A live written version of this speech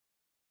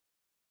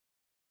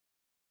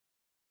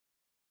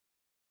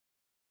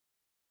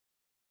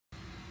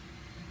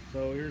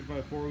So here's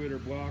my 4-liter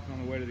block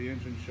on the way to the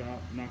engine shop.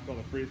 Knocked all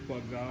the freeze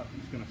plugs out. I'm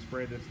just going to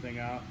spray this thing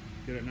out,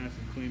 get it nice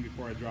and clean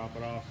before I drop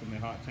it off in the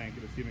hot tank.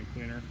 It's even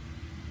cleaner.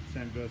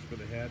 Same goes for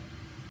the head.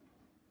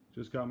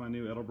 Just got my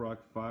new Edelbrock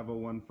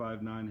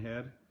 50159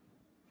 head.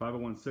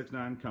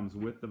 50169 comes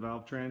with the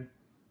valve train.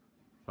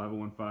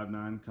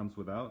 50159 comes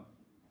without.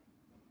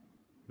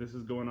 This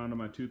is going onto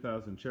my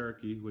 2000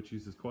 Cherokee, which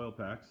uses coil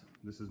packs.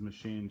 This is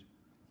machined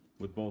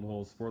with bolt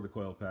holes for the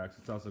coil packs.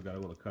 It's also got a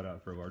little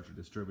cutout for a larger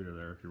distributor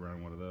there if you're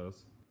running one of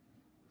those.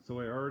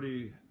 So I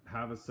already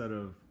have a set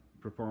of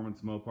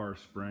Performance Mopar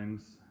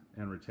springs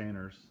and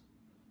retainers.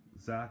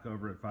 Zach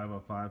over at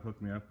 505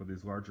 hooked me up with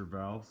these larger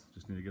valves.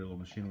 Just need to get a little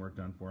machine work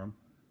done for them.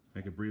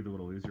 Make it breathe a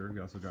little easier. He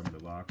also got me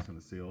the locks and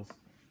the seals.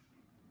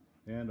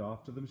 And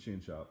off to the machine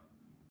shop.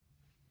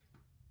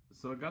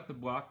 So I got the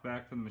block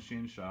back from the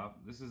machine shop.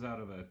 This is out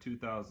of a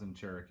 2000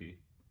 Cherokee.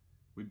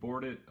 We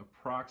bored it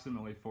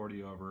approximately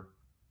 40 over,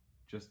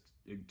 just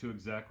to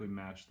exactly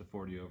match the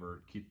 40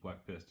 over Keith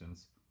Black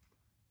pistons.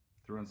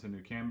 Threw in some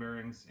new cam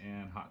bearings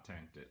and hot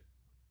tanked it.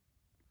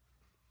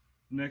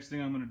 Next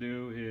thing I'm going to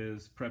do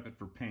is prep it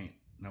for paint.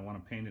 And I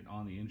want to paint it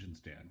on the engine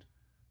stand.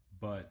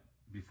 But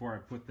before I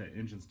put the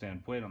engine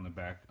stand plate on the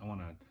back, I want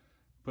to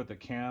put the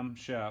cam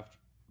shaft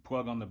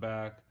plug on the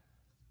back,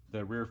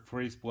 the rear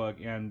freeze plug,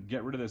 and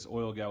get rid of this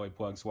oil galley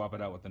plug, swap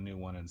it out with the new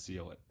one, and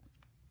seal it.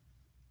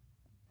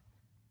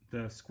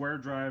 The square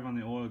drive on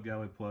the oil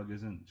galley plug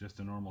isn't just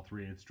a normal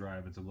 3/8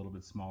 drive, it's a little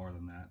bit smaller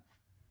than that.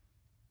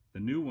 The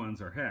new ones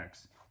are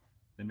hex.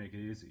 They make it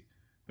easy.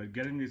 But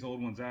getting these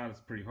old ones out is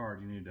pretty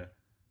hard. You need to,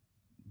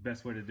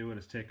 best way to do it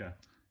is take a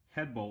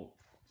head bolt,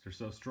 they're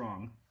so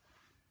strong,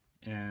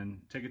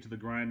 and take it to the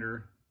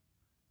grinder,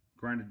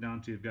 grind it down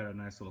until you've got a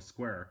nice little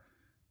square.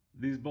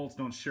 These bolts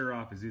don't shear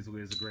off as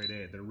easily as a grade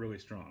 8. They're really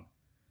strong.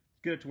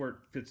 Get it to where it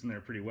fits in there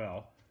pretty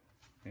well.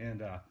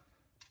 And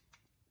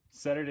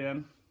set it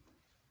in.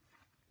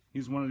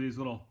 Use one of these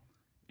little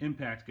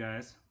impact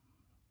guys.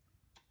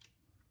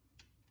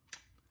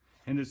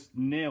 And just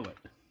nail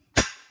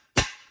it.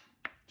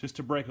 Just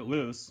to break it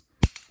loose.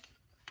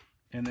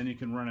 And then you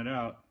can run it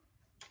out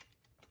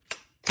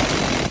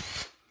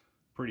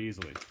pretty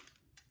easily.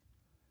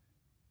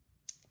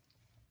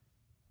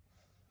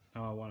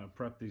 Now I want to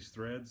prep these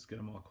threads, get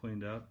them all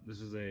cleaned up. This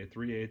is a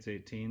 3/8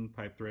 18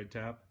 pipe thread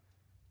tap.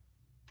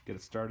 Get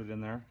it started in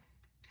there.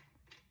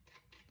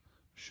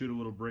 Shoot a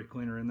little brake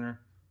cleaner in there.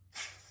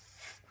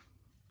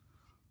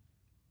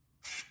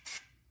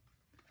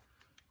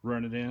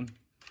 Run it in.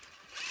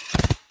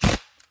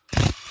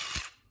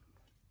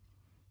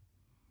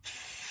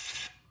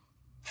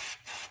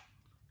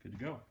 Good to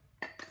go.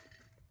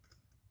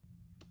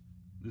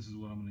 This is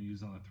what I'm going to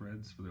use on the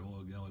threads for the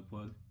oil galley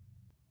plug.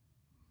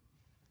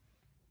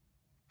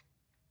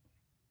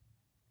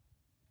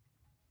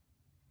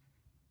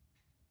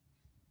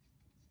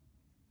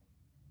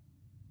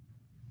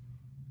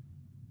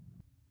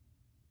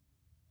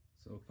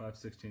 So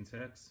 5/16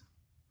 hex,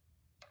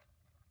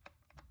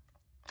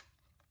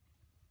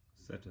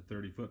 set to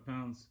 30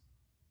 foot-pounds.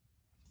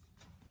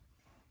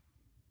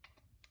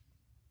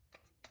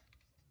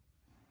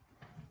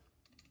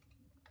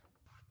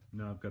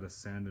 Now I've got to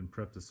sand and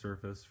prep the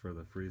surface for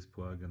the freeze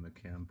plug and the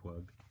cam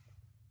plug.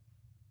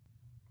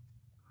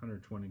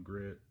 120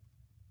 grit,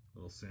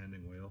 little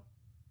sanding wheel,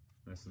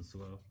 nice and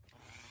slow.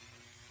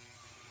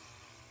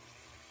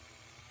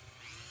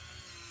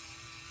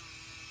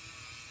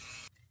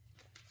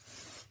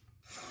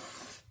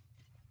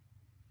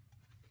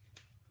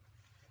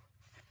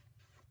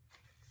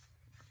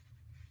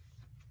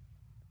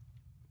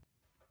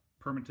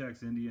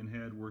 Permatex Indian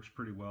head works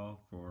pretty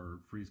well for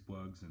freeze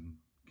plugs and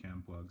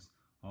cam plugs.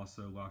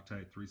 Also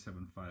Loctite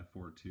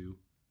 37542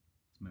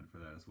 is meant for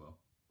that as well.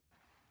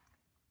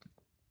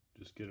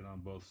 Just get it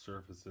on both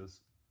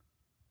surfaces.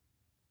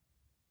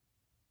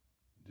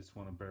 Just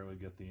want to barely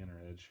get the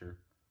inner edge here.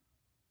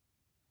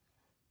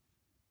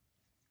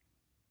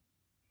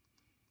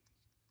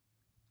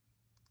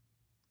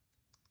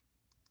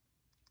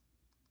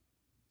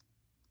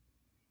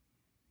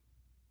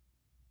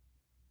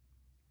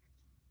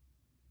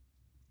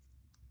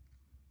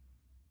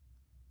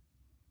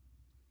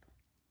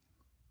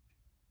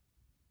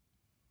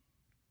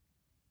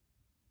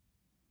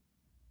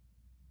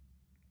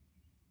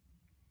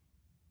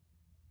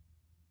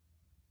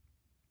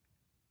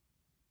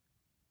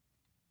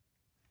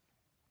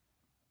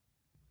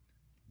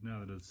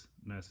 Now that it's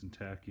nice and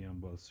tacky on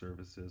both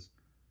surfaces,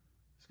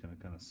 just gonna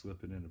kind of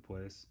slip it into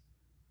place,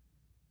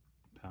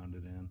 pound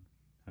it in.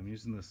 I'm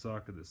using the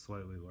socket that's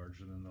slightly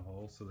larger than the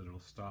hole so that it'll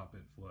stop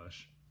it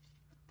flush.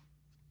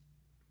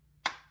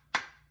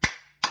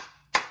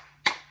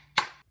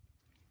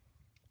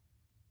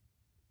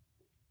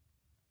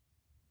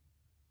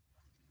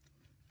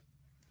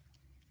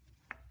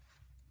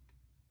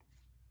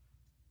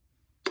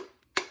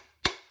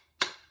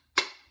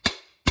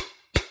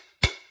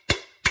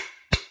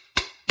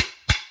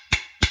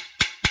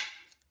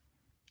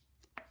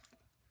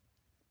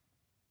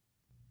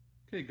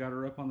 Okay, got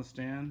her up on the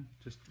stand.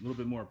 Just a little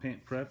bit more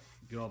paint prep.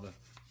 Get all the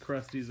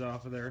crusties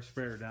off of there,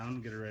 spray her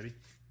down, get her ready.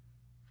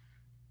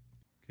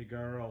 Okay,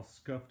 got her all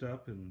scuffed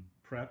up and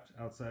prepped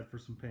outside for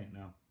some paint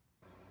now.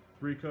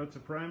 3 coats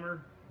of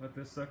primer, let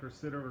this sucker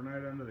sit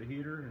overnight under the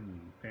heater and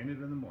paint it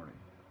in the morning.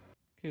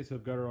 Okay, so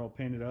I've got her all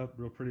painted up,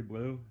 real pretty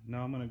blue.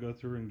 Now I'm going to go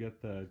through and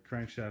get the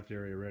crankshaft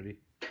area ready.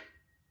 I'm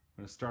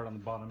going to start on the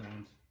bottom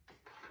end,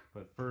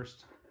 but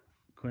first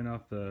clean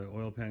off the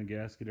oil pan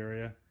gasket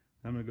area.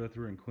 I'm going to go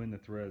through and clean the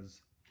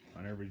threads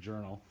on every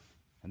journal,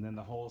 and then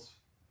the holes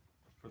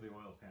for the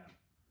oil pan.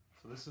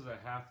 So this is a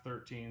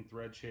 1/2-13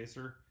 thread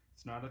chaser.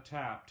 It's not a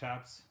tap.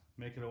 Taps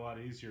make it a lot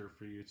easier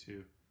for you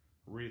to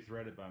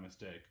re-thread it by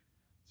mistake.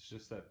 It's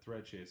just that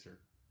thread chaser.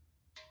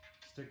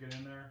 Stick it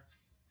in there.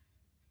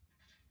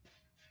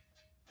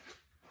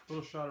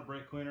 Little shot of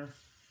brake cleaner.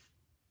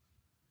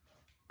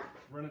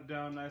 Run it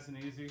down nice and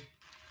easy.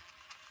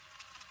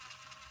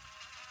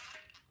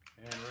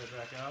 And right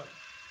back out.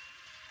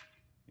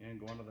 And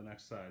go on to the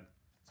next side.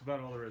 That's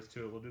about all there is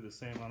to it. We'll do the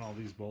same on all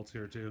these bolts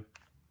here too.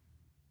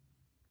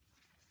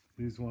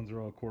 These ones are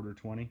all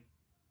 1/4-20.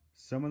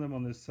 Some of them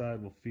on this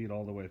side will feed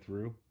all the way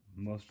through.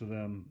 Most of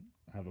them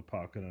have a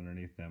pocket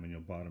underneath them and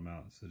you'll bottom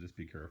out, so just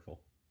be careful.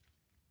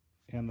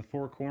 And the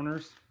 4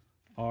 corners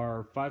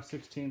are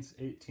 5/16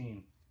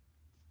 18.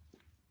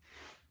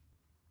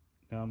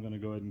 Now I'm going to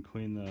go ahead and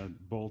clean the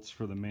bolts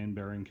for the main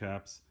bearing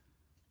caps.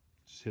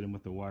 Just hit them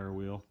with the wire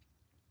wheel.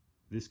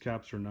 These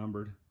caps are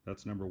numbered.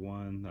 That's number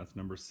 1, that's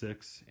number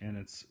 6, and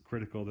it's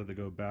critical that they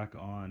go back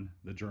on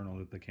the journal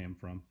that they came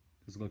from.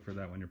 Just look for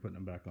that when you're putting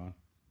them back on.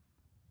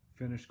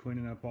 Finish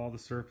cleaning up all the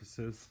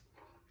surfaces.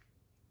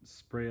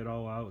 Spray it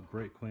all out with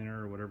brake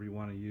cleaner or whatever you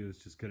want to use.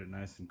 Just get it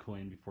nice and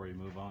clean before you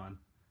move on.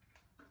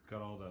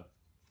 Got all the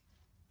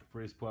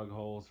freeze plug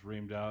holes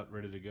reamed out,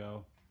 ready to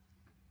go.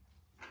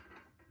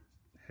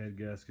 Head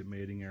gasket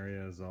mating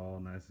area is all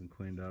nice and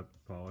cleaned up,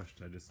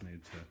 polished. I just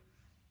need to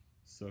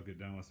soak it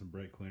down with some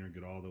brake cleaner,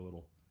 get all the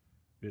little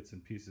bits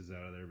and pieces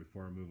out of there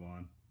before I move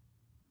on.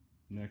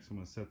 Next I'm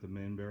going to set the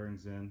main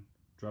bearings in,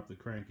 drop the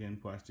crank in,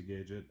 plastic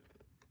gauge it.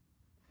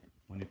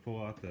 When you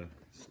pull out the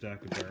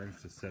stack of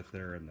bearings to set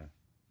there in the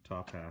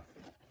top half,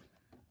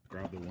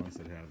 grab the ones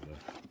that have the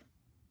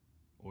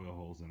oil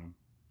holes in them,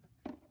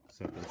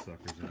 set those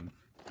suckers in.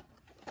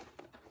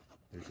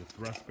 There's a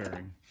thrust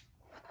bearing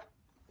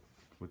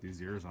with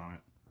these ears on it.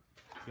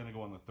 It's going to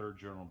go on the 3rd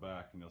journal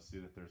back, and you'll see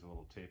that there's a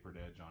little tapered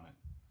edge on it.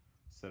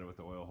 Set it with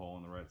the oil hole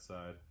on the right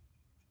side.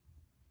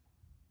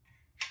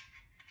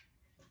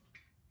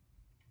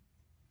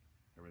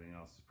 Everything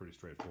else is pretty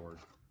straightforward.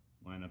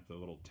 Line up the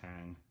little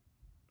tang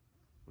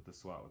with the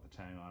slot with the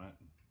tang on it.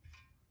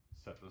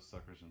 Set those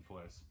suckers in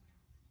place.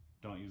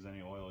 Don't use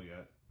any oil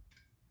yet,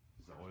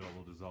 because the oil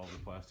will dissolve the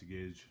plastic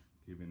gauge,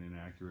 give you an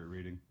inaccurate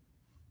reading.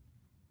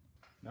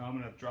 Now I'm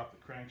going to drop the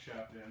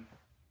crankshaft in.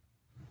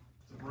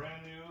 It's a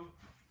brand new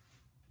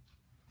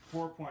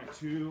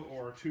 4.2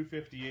 or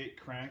 258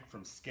 crank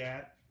from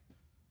Scat.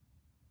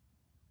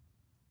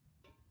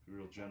 Be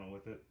real gentle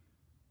with it.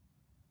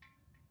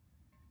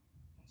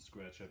 Don't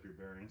scratch up your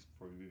bearings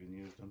before you've even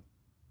used them.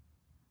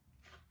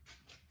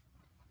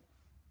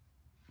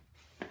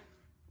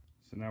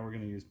 So now we're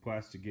going to use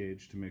plastic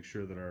gauge to make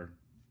sure that our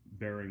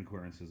bearing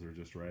clearances are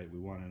just right. We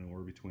want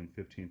anywhere between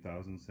 15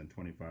 thousandths and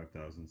 25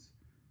 thousandths.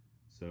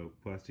 So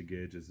plastic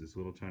gauge is this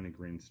little tiny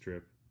green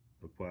strip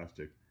of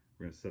plastic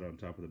we're going to set on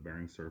top of the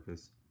bearing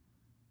surface,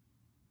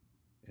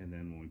 and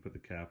then when we put the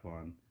cap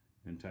on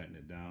and tighten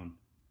it down,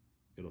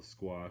 it'll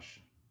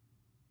squash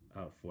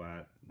out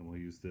flat. And we'll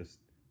use this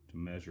to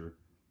measure,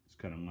 just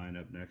kind of line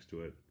up next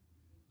to it,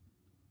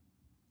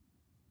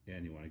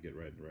 and you want to get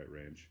right in the right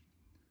range.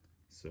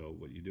 So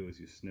what you do is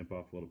you snip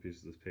off a little piece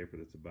of this paper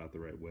that's about the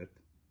right width,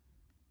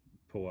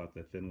 pull out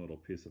that thin little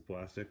piece of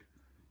plastic,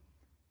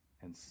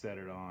 and set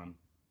it on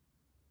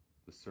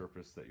the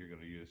surface that you're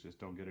going to use. Just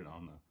don't get it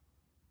on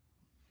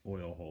the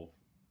oil hole.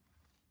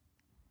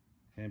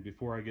 And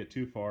before I get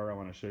too far, I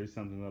want to show you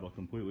something that'll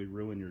completely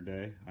ruin your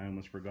day. I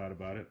almost forgot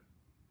about it.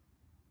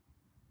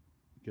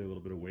 Get a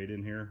little bit of weight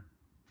in here.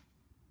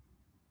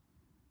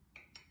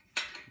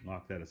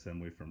 Lock that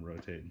assembly from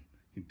rotating.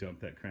 You dump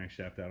that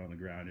crankshaft out on the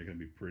ground, you're going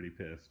to be pretty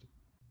pissed.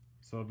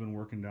 So I've been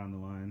working down the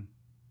line,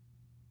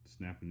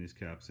 snapping these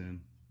caps in.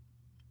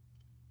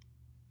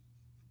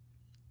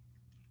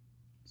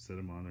 Set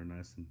them on there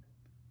nice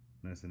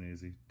and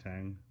easy.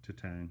 Tang to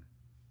tang.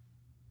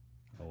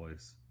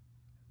 Always.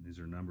 These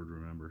are numbered,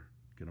 remember.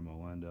 Get them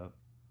all lined up.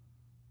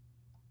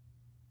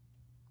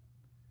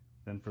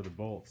 Then for the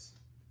bolts,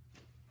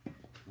 you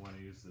want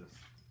to use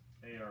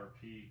this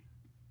ARP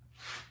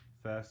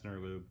fastener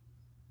lube.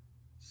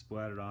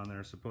 Splat it on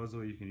there.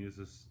 Supposedly you can use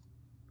this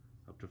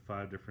up to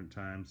 5 different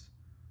times,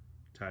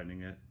 tightening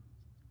it,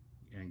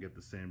 and get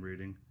the same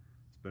reading.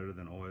 It's better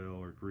than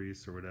oil or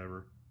grease or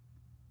whatever.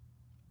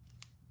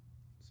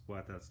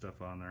 Splat that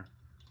stuff on there.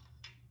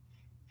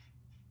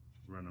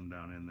 Run them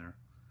down in there.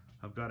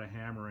 I've got a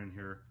hammer in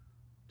here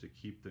to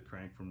keep the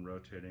crank from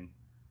rotating.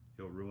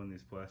 You'll ruin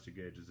these plastic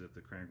gauges if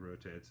the crank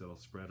rotates. It'll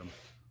spread them.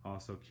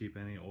 Also keep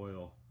any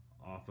oil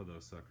off of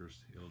those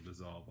suckers. It'll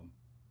dissolve them.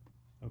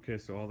 Okay,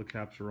 so all the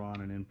caps are on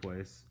and in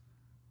place.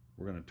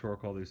 We're going to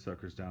torque all these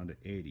suckers down to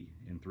 80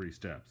 in 3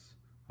 steps.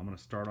 I'm going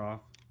to start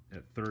off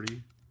at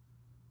 30,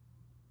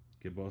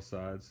 get both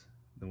sides,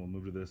 then we'll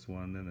move to this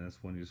one, then this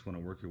one. You just want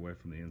to work your way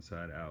from the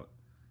inside out.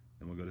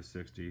 Then we'll go to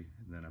 60, and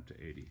then up to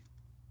 80.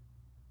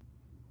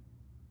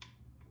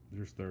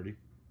 There's 30.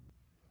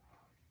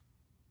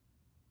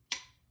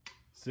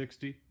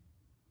 60.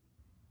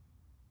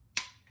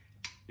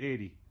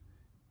 80.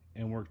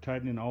 And we're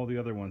tightening all the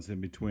other ones in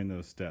between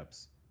those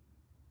steps.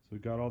 So we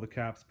got all the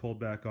caps pulled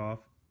back off.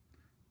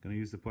 Gonna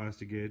use the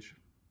plastic gauge.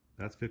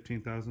 That's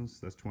 15 thousandths,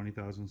 that's 20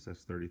 thousandths,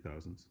 that's 30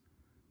 thousandths.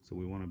 So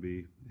we want to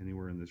be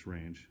anywhere in this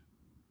range.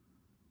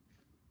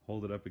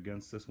 Hold it up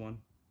against this one,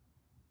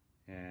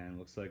 and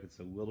looks like it's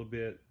a little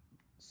bit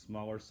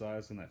smaller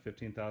size than that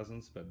 15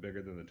 thousandths, but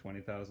bigger than the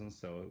 20 thousandths,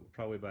 so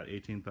probably about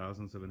 18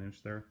 thousandths of an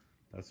inch there.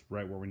 That's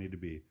right where we need to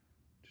be.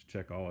 Just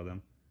check all of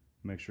them,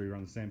 make sure you're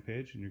on the same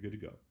page, and you're good to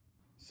go.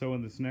 So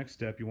in this next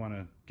step, you want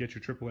to get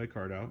your AAA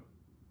card out,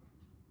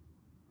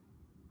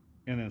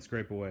 and then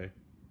scrape away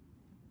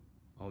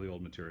all the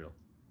old material.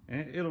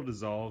 And it'll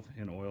dissolve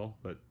in oil,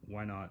 but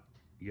why not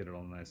get it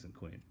all nice and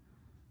clean?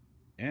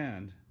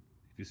 And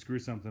if you screw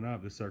something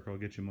up, this sucker will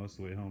get you most of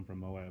the way home from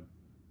Moab.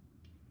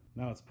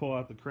 Now let's pull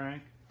out the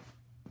crank,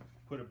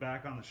 put it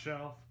back on the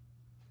shelf,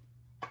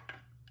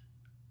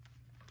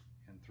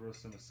 and throw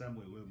some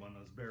assembly lube on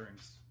those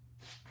bearings.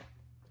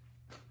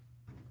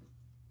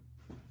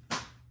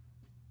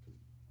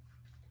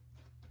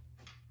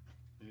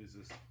 Use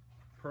this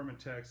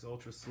Permatex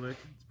Ultra Slick.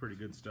 It's pretty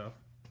good stuff.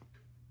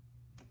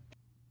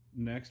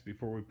 Next,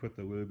 before we put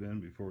the lube in,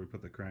 before we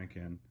put the crank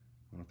in,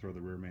 I'm going to throw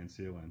the rear main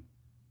seal in.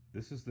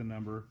 This is the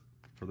number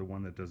for the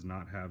one that does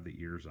not have the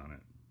ears on it.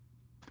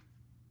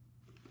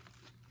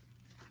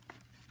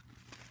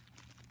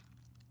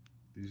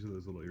 These are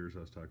those little ears I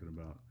was talking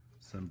about.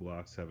 Some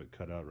blocks have it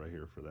cut out right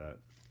here for that.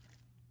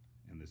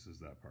 And this is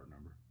that part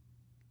number.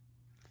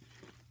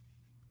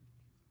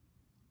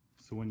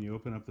 So when you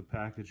open up the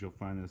package, you'll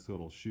find this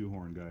little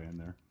shoehorn guy in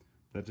there.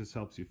 That just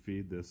helps you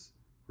feed this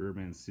rear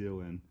main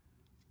seal in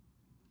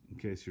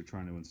case you're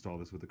trying to install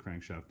this with the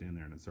crankshaft in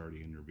there and it's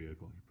already in your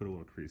vehicle. You put a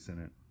little crease in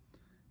it,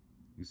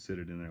 you sit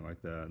it in there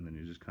like that, and then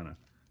you just kind of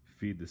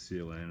feed the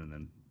seal in and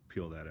then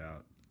peel that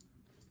out.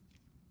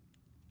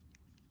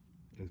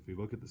 If you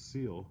look at the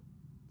seal,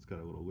 it's got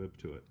a little lip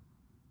to it.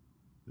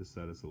 This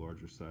side is the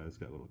larger side. It's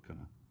got little kind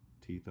of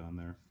teeth on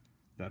there.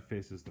 That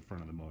faces the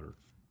front of the motor.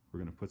 We're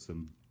going to put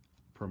some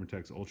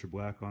Permatex Ultra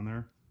Black on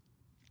there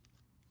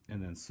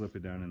and then slip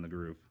it down in the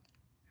groove.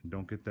 And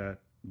don't get that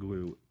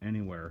glue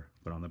anywhere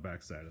but on the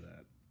back side of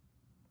that.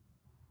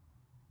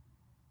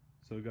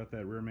 So we got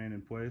that rear main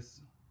in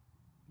place.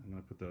 I'm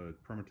going to put the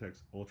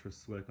Permatex Ultra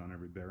Slick on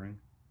every bearing.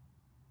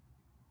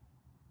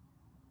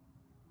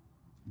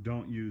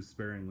 Don't use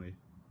sparingly.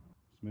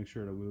 Just make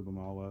sure to lube them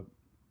all up.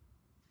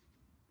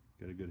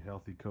 Get a good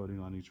healthy coating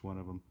on each one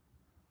of them.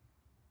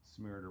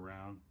 Smear it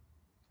around.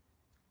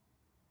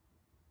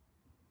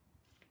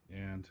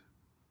 And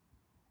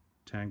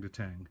tang to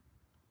tang.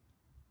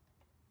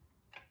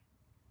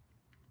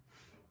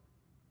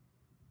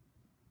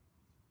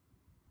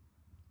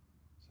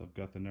 So I've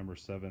got the number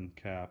 7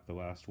 cap, the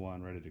last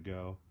one, ready to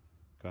go.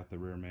 Got the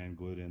rear main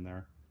glued in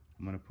there.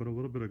 I'm going to put a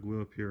little bit of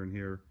glue up here and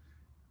here.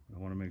 I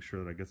want to make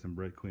sure that I get some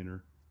brake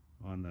cleaner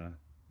on the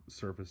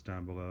surface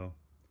down below.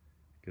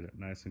 Get it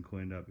nice and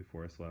cleaned up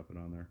before I slap it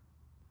on there.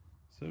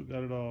 So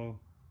got it all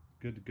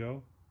good to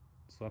go.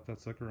 Slap that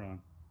sucker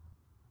on.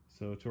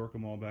 So torque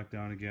them all back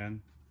down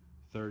again.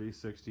 30,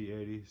 60,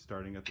 80,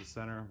 starting at the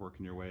center,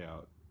 working your way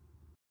out.